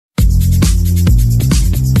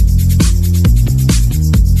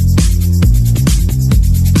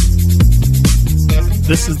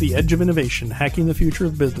This is The Edge of Innovation, Hacking the Future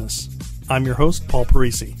of Business. I'm your host, Paul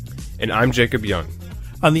Parisi. And I'm Jacob Young.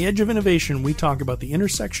 On The Edge of Innovation, we talk about the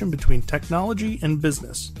intersection between technology and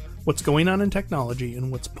business, what's going on in technology,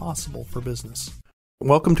 and what's possible for business.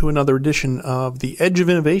 Welcome to another edition of The Edge of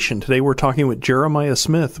Innovation. Today we're talking with Jeremiah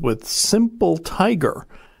Smith with Simple Tiger.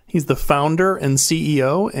 He's the founder and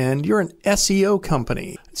CEO, and you're an SEO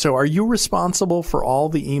company. So are you responsible for all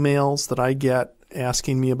the emails that I get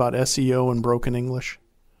asking me about SEO in broken English?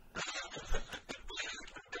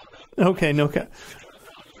 Okay, no.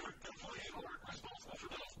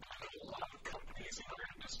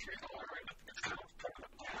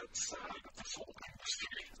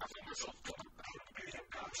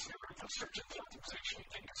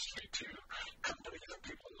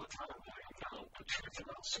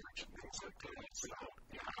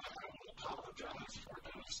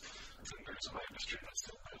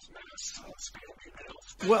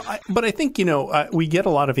 Well, but I think, we get a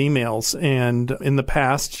lot of emails, and in the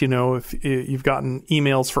past, if you've gotten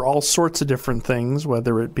emails for all sorts of different things,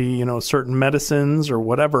 whether it be, certain medicines or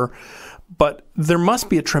whatever, but there must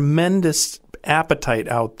be a tremendous appetite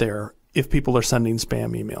out there if people are sending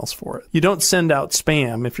spam emails for it. You don't send out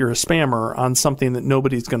spam if you're a spammer on something that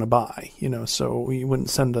nobody's going to buy, so you wouldn't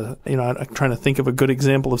send I'm trying to think of a good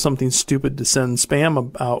example of something stupid to send spam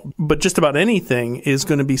about, but just about anything is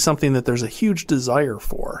going to be something that there's a huge desire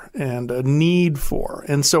for and a need for.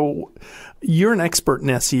 And so you're an expert in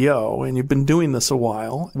SEO, and you've been doing this a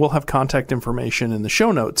while. We'll have contact information in the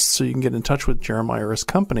show notes so you can get in touch with Jeremiah or his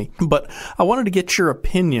company. But I wanted to get your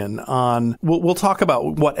opinion on, we'll talk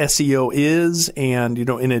about what SEO is and,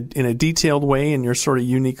 in a detailed way and your sort of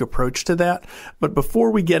unique approach to that. But before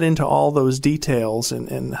we get into all those details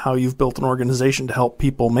and how you've built an organization to help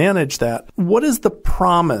people manage that, what is the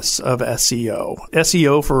promise of SEO?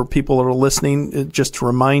 SEO, for people that are listening, just to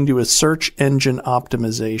remind you, is search engine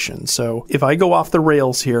optimization. So if I go off the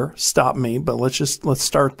rails here, stop me, but let's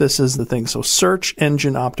start this as the thing. So search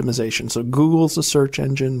engine optimization. So Google's a search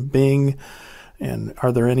engine, Bing, and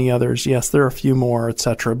are there any others? Yes, there are a few more,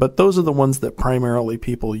 etc. But those are the ones that primarily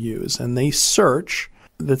people use. And they search.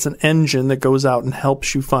 That's an engine that goes out and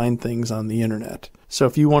helps you find things on the internet. So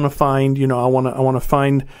if you want to find, I want to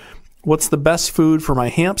find what's the best food for my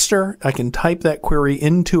hamster, I can type that query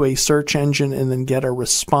into a search engine and then get a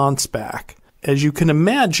response back. As you can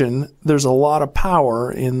imagine, there's a lot of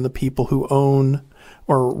power in the people who own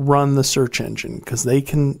or run the search engine, because they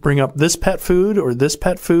can bring up this pet food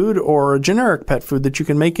or a generic pet food that you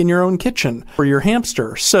can make in your own kitchen for your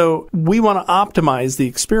hamster. So we want to optimize the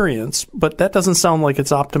experience, but that doesn't sound like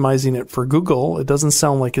it's optimizing it for Google. It doesn't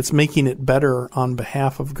sound like it's making it better on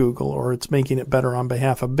behalf of Google, or it's making it better on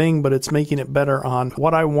behalf of Bing, but it's making it better on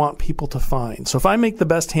what I want people to find. So if I make the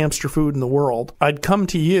best hamster food in the world, I'd come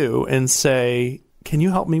to you and say, can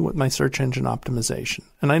you help me with my search engine optimization?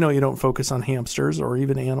 And I know you don't focus on hamsters or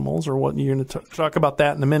even animals, or what you're going to talk about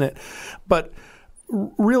that in a minute. But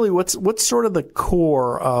really, what's sort of the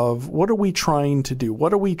core of what are we trying to do?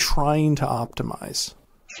 What are we trying to optimize?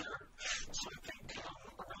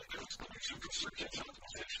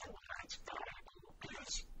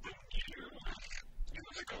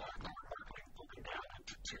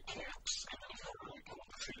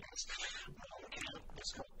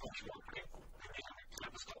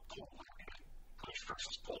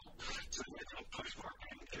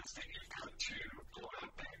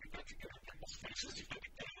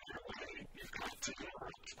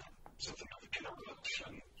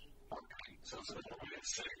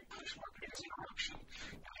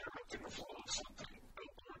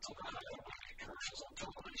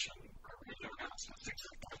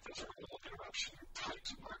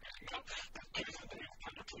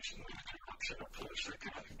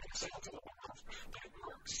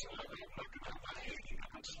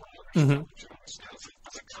 Mm-hmm.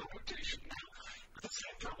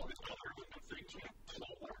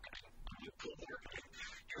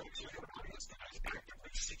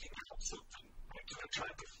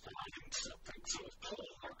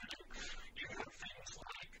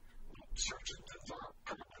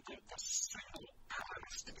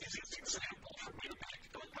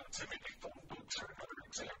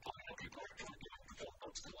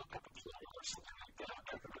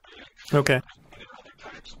 Okay.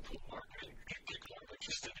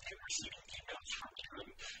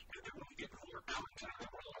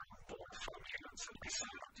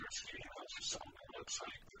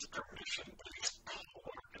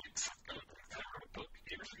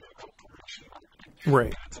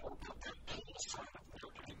 Right.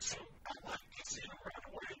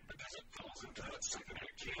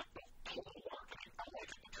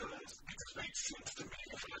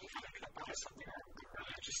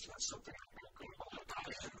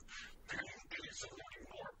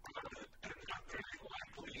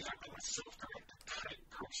 I'm a self-directed type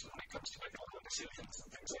person when it comes to making a lot of decisions and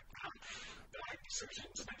things like that. Buying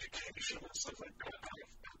decisions and education and stuff like that.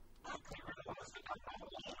 I've quickly realized that I'm not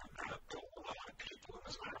alone in that. There are a lot of people, and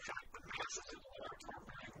as a matter of fact, the masses at large are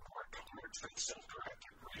moving more towards that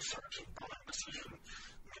self-directed research and buying decision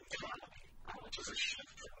mentality, which is a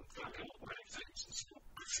shift from the old way of things. And so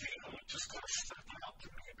SEO just kind of stuck out to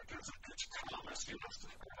me because it's promised,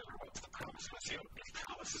 what's the promise of SEO? It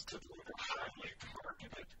promises to deliver highly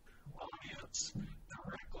targeted audience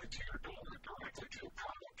directly to your door, directly to a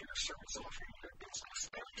product or service offering your business.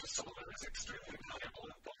 And just so that is extremely valuable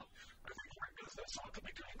and I think every business ought to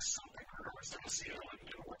be doing something in regards to SEO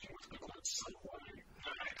and working with Google in some way.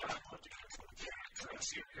 I'd love to get some mechanics for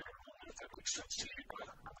SEO here in a moment if that makes sense to you.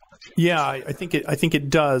 Yeah, I think it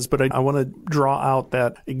does, but I want to draw out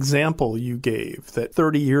that example you gave that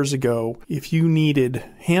 30 years ago, if you needed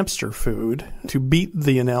hamster food, to beat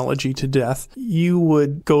the analogy to death, you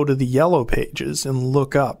would go to the yellow pages and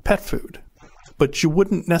look up pet food. But you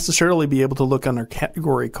wouldn't necessarily be able to look under a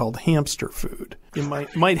category called hamster food. You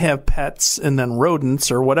might have pets and then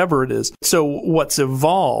rodents or whatever it is. So what's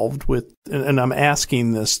evolved with, and I'm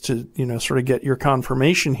asking this to, sort of get your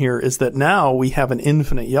confirmation here, is that now we have an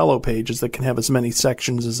infinite yellow pages that can have as many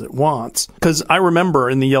sections as it wants. Because I remember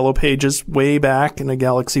in the yellow pages way back in a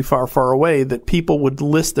galaxy far, far away that people would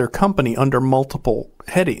list their company under multiple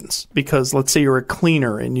headings. Because let's say you're a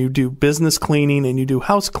cleaner and you do business cleaning and you do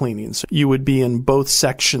house cleaning. So you would be in both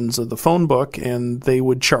sections of the phone book and they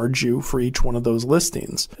would charge you for each one of those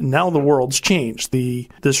listings. Now the world's changed. The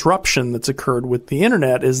disruption that's occurred with the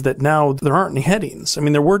internet is that now there aren't any headings. I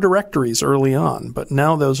mean, there were directories early on, but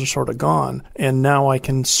now those are sort of gone. And now I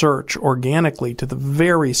can search organically to the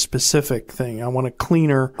very specific thing. I want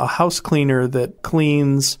a house cleaner that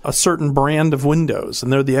cleans a certain brand of windows,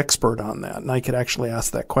 and they're the expert on that. And I could actually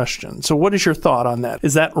ask that question. So what is your thought on that?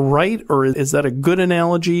 Is that right, or is that a good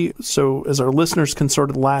analogy? So as our listeners can sort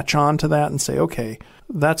of latch on to that and say, okay,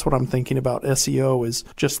 that's what I'm thinking about SEO, is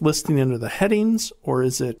just listing under the headings, or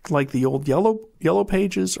is it like the old yellow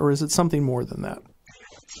pages, or is it something more than that?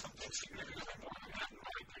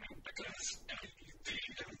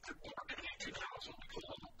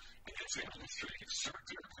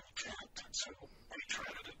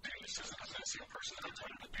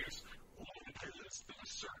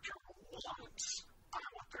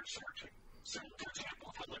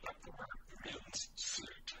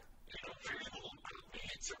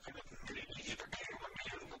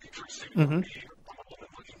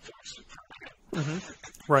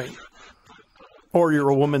 Right. Or you're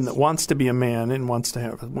a woman that wants to be a man and wants to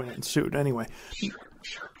have a women's suit. Anyway.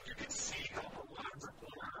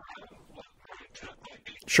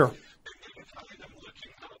 Sure.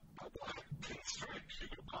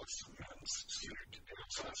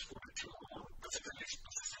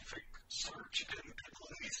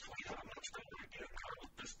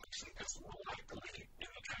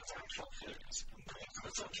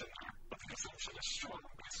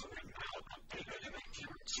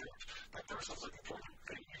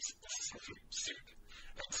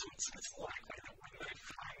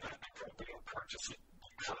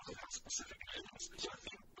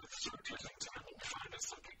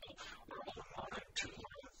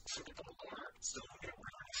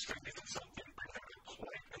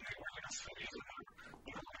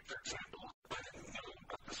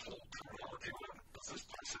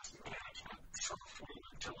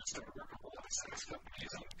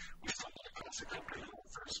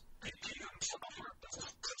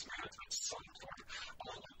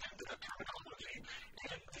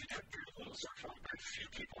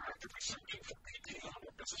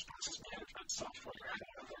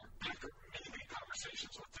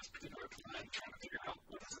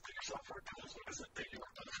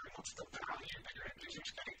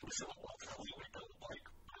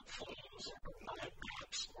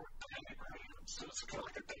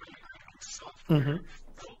 Mm-hmm.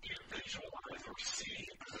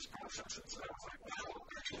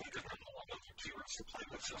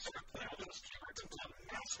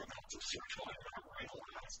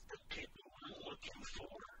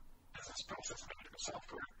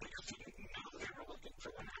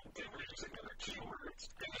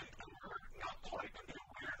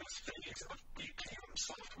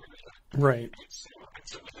 Right.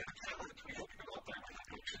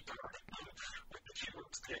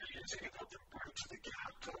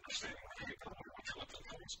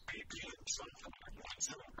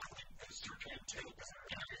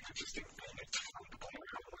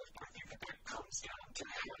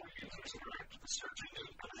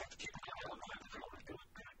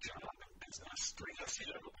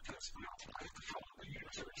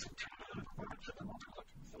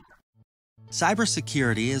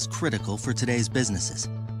 Cybersecurity is critical for today's businesses.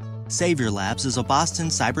 Savior Labs is a Boston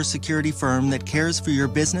cybersecurity firm that cares for your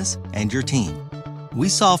business and your team. We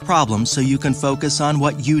solve problems so you can focus on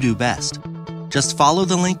what you do best. Just follow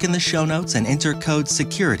the link in the show notes and enter code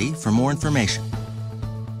SECURITY for more information.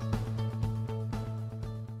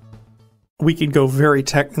 We could go very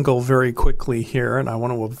technical very quickly here, and I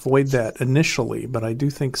want to avoid that initially, but I do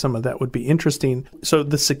think some of that would be interesting. So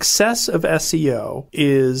the success of SEO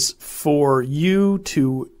is for you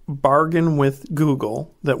to bargain with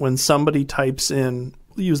Google that when somebody types in,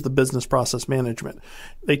 use the business process management,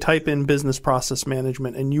 they type in business process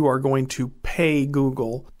management, and you are going to pay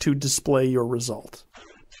Google to display your result.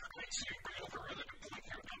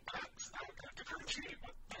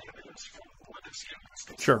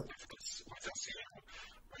 Sure.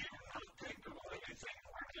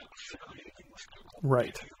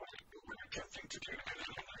 Right.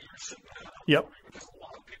 Yep.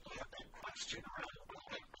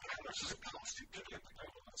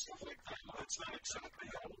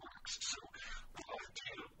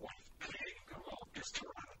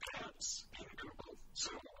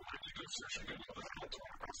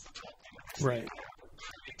 Right.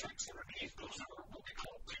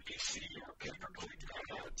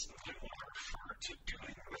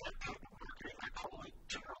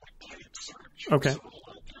 Okay.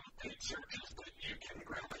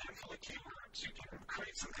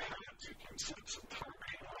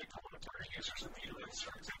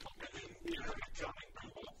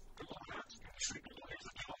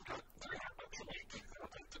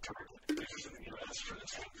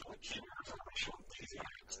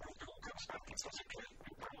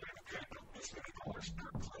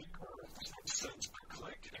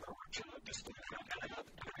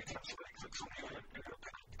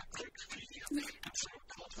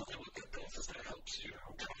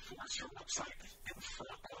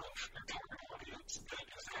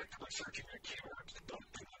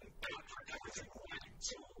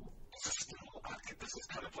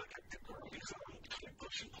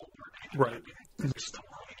 Right.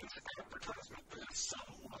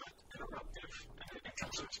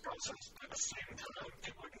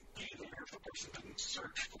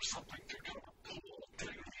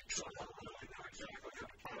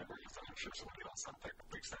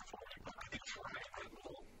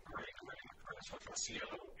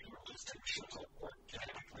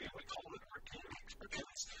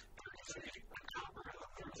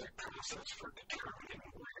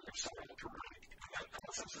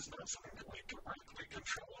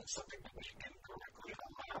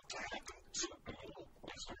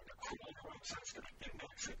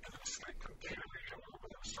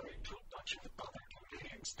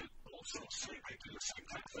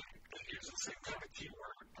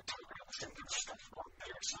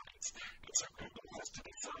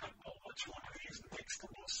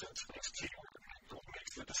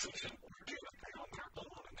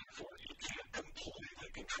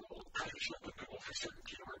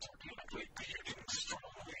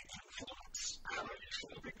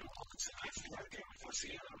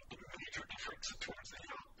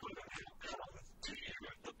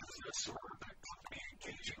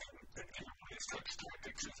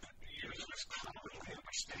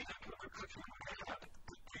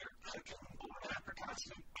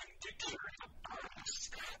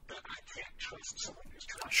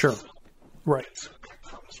 Sure. Right.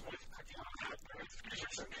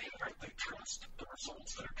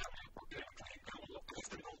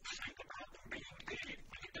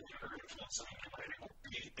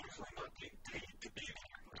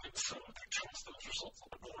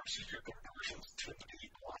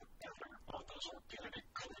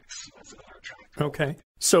 Okay.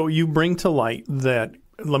 So you bring to light that,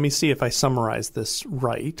 let me see if I summarize this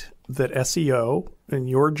right, that SEO and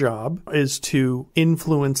your job is to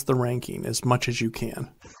influence the ranking as much as you can.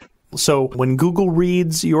 So when Google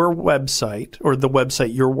reads your website or the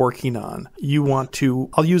website you're working on, you want to,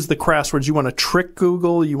 I'll use the crass words, you want to trick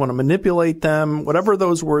Google, you want to manipulate them, whatever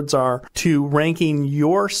those words are, to ranking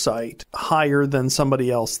your site higher than somebody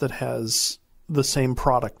else that has the same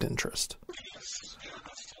product interest.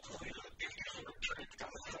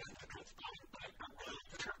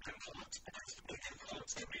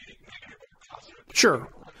 Sure.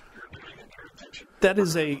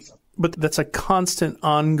 But that's a constant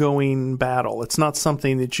ongoing battle. It's not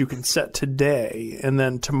something that you can set today and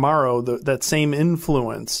then tomorrow that same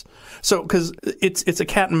influence. So, because it's a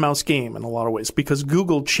cat and mouse game in a lot of ways, because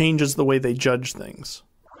Google changes the way they judge things.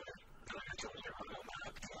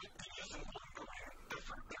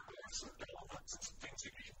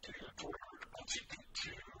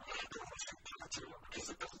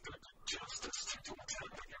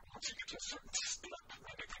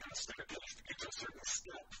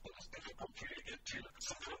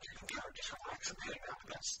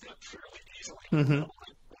 Mm-hmm.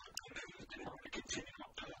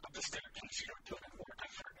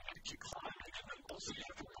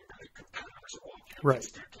 Right.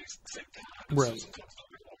 Right.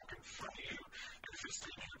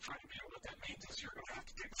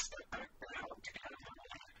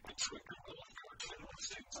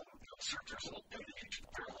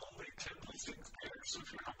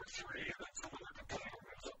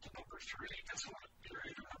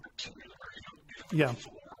 Yeah.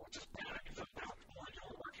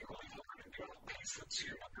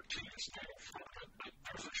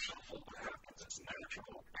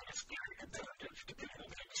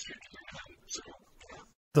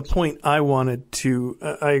 The point I wanted to,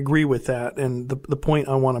 I agree with that. And the point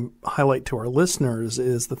I want to highlight to our listeners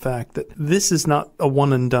is the fact that this is not a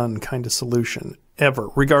one and done kind of solution ever,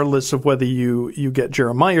 regardless of whether you get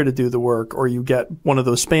Jeremiah to do the work or you get one of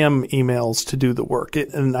those spam emails to do the work.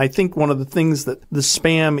 And I think one of the things that the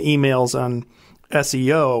spam emails on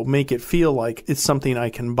SEO make it feel like it's something I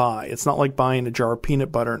can buy. It's not like buying a jar of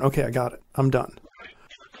peanut butter and, okay, I got it. I'm done.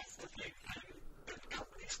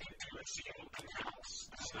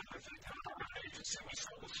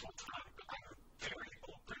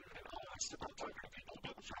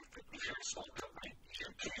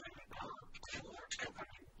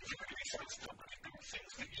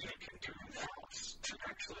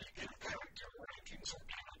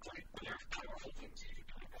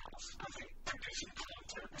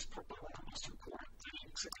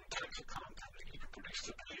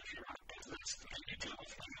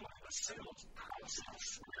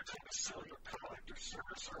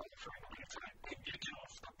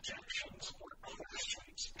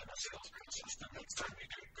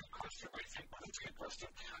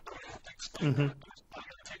 Mm-hmm.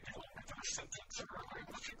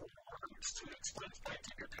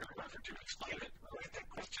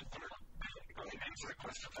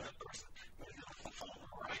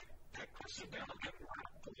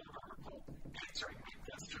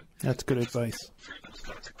 That's good advice.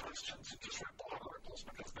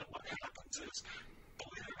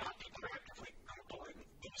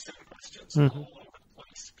 Mm-hmm.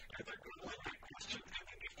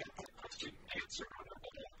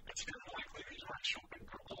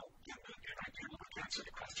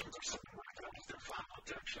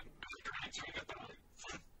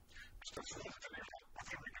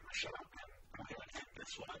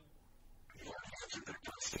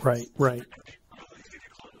 Right, right.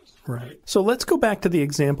 Right. So let's go back to the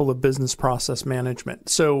example of business process management.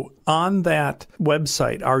 So on that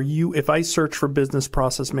website, if I search for business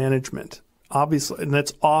process management, obviously, and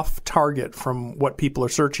that's off target from what people are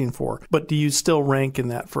searching for, but do you still rank in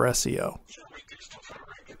that for SEO?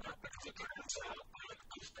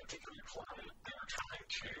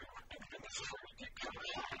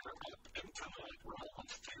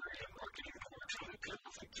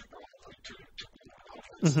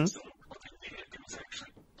 Mm-hmm.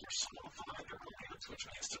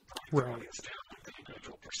 Right.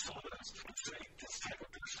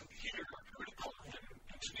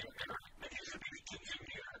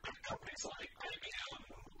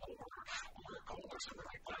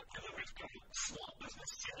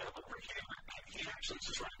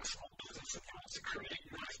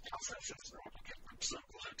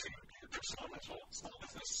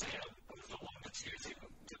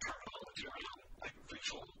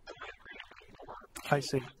 I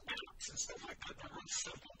see.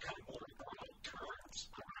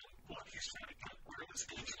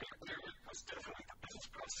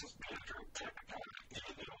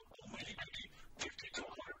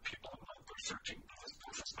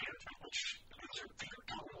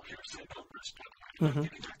 Mm-hmm.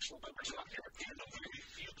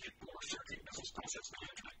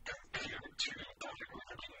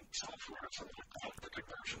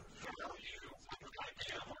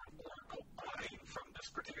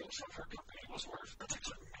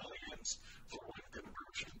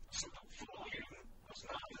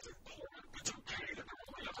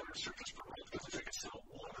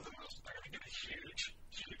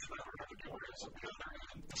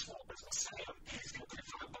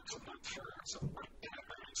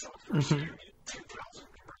 Mm-hmm.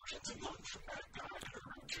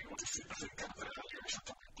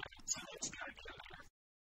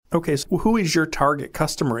 Okay, so who is your target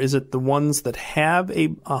customer? Is it the ones that have a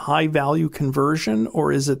high value conversion,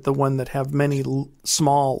 or is it the one that have many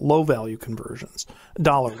small, low value conversions,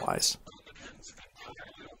 dollar wise?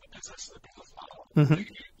 Mm-hmm.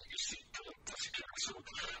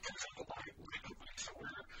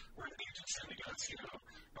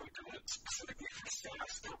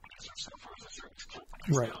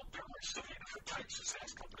 Right.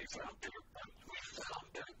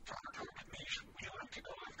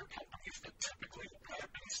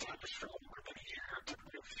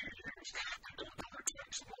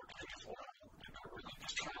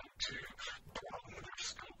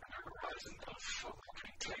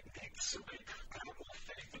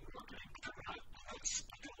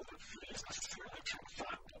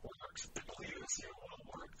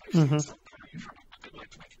 Mm-hmm. So, I'd like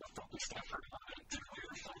to make a focused effort on it to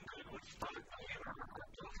really feel good with $5 million or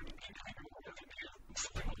annual revenue,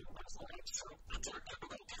 something along those lines. So, that's our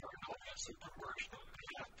typical target audience and conversion that we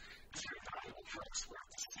have. It's very valuable for us. We're at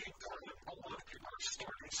the same time, a lot of people are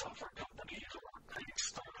starting software companies or creating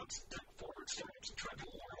startups, tech-forward startups, and trying to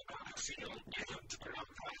learn about SEO, and they're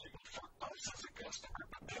not valuable for us as a customer,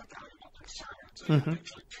 but they're valuable concerns. And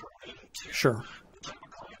actually turn it into Sure. the type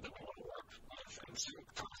of client that we want to work with. And so,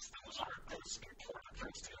 for us, those aren't as important for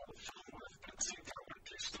us to have fun with, but at the same time, we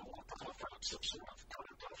still want to offer up some sort of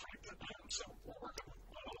product offering to them. So, we're working on an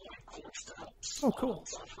online course to help cool.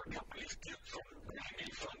 software companies get from rainy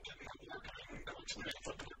funding and marketing to the method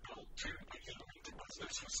that they're built to begin into business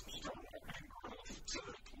with some strong marketing growth so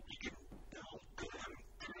that we can build them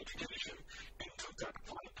through education into the type of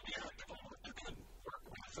client that we actively want to then work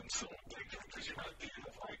with. And so, there's an idea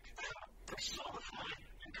of like personifying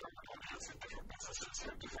and target audience in different businesses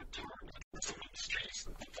or different targets in some industries.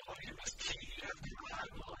 The volume is key. You have to have a high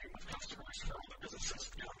volume of customers for all the businesses.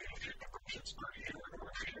 You know, if your membership's per year or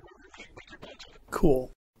if you're everything with your budget.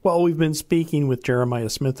 Cool. Well, we've been speaking with Jeremiah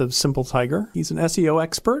Smith of Simple Tiger. He's an SEO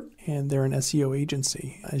expert, and they're an SEO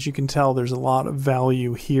agency. As you can tell, there's a lot of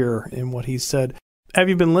value here in what he said. Have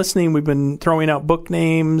you been listening? We've been throwing out book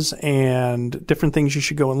names and different things you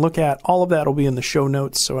should go and look at. All of that will be in the show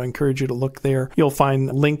notes, so I encourage you to look there. You'll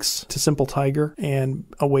find links to Simple Tiger and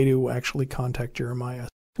a way to actually contact Jeremiah.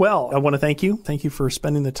 Well, I want to thank you. Thank you for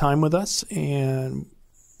spending the time with us, and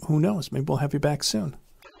who knows, maybe we'll have you back soon.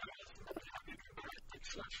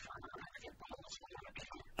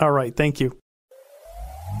 All right. Thank you.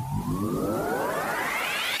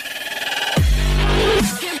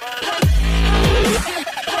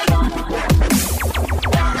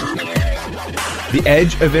 The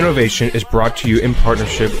Edge of Innovation is brought to you in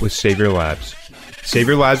partnership with Savior Labs.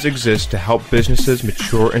 Savior Labs exists to help businesses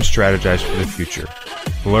mature and strategize for the future.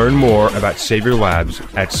 Learn more about Savior Labs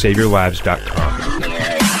at saviorlabs.com.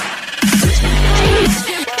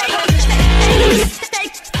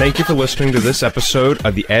 Thank you for listening to this episode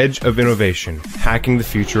of The Edge of Innovation, Hacking the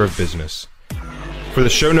Future of Business. For the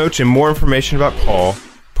show notes and more information about Paul,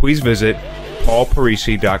 please visit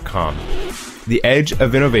paulparisi.com. The Edge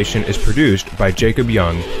of Innovation is produced by Jacob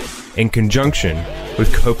Young in conjunction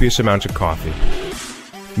with copious amounts of coffee.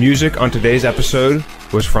 Music on today's episode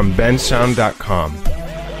was from bensound.com.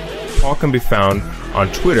 Paul can be found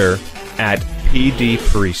on Twitter at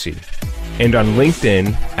pdparisi and on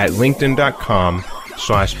LinkedIn at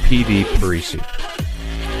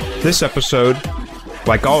linkedin.com/pdparisi. This episode,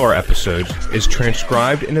 like all our episodes, is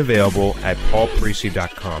transcribed and available at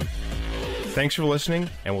paulparisi.com. Thanks for listening,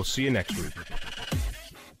 and we'll see you next week.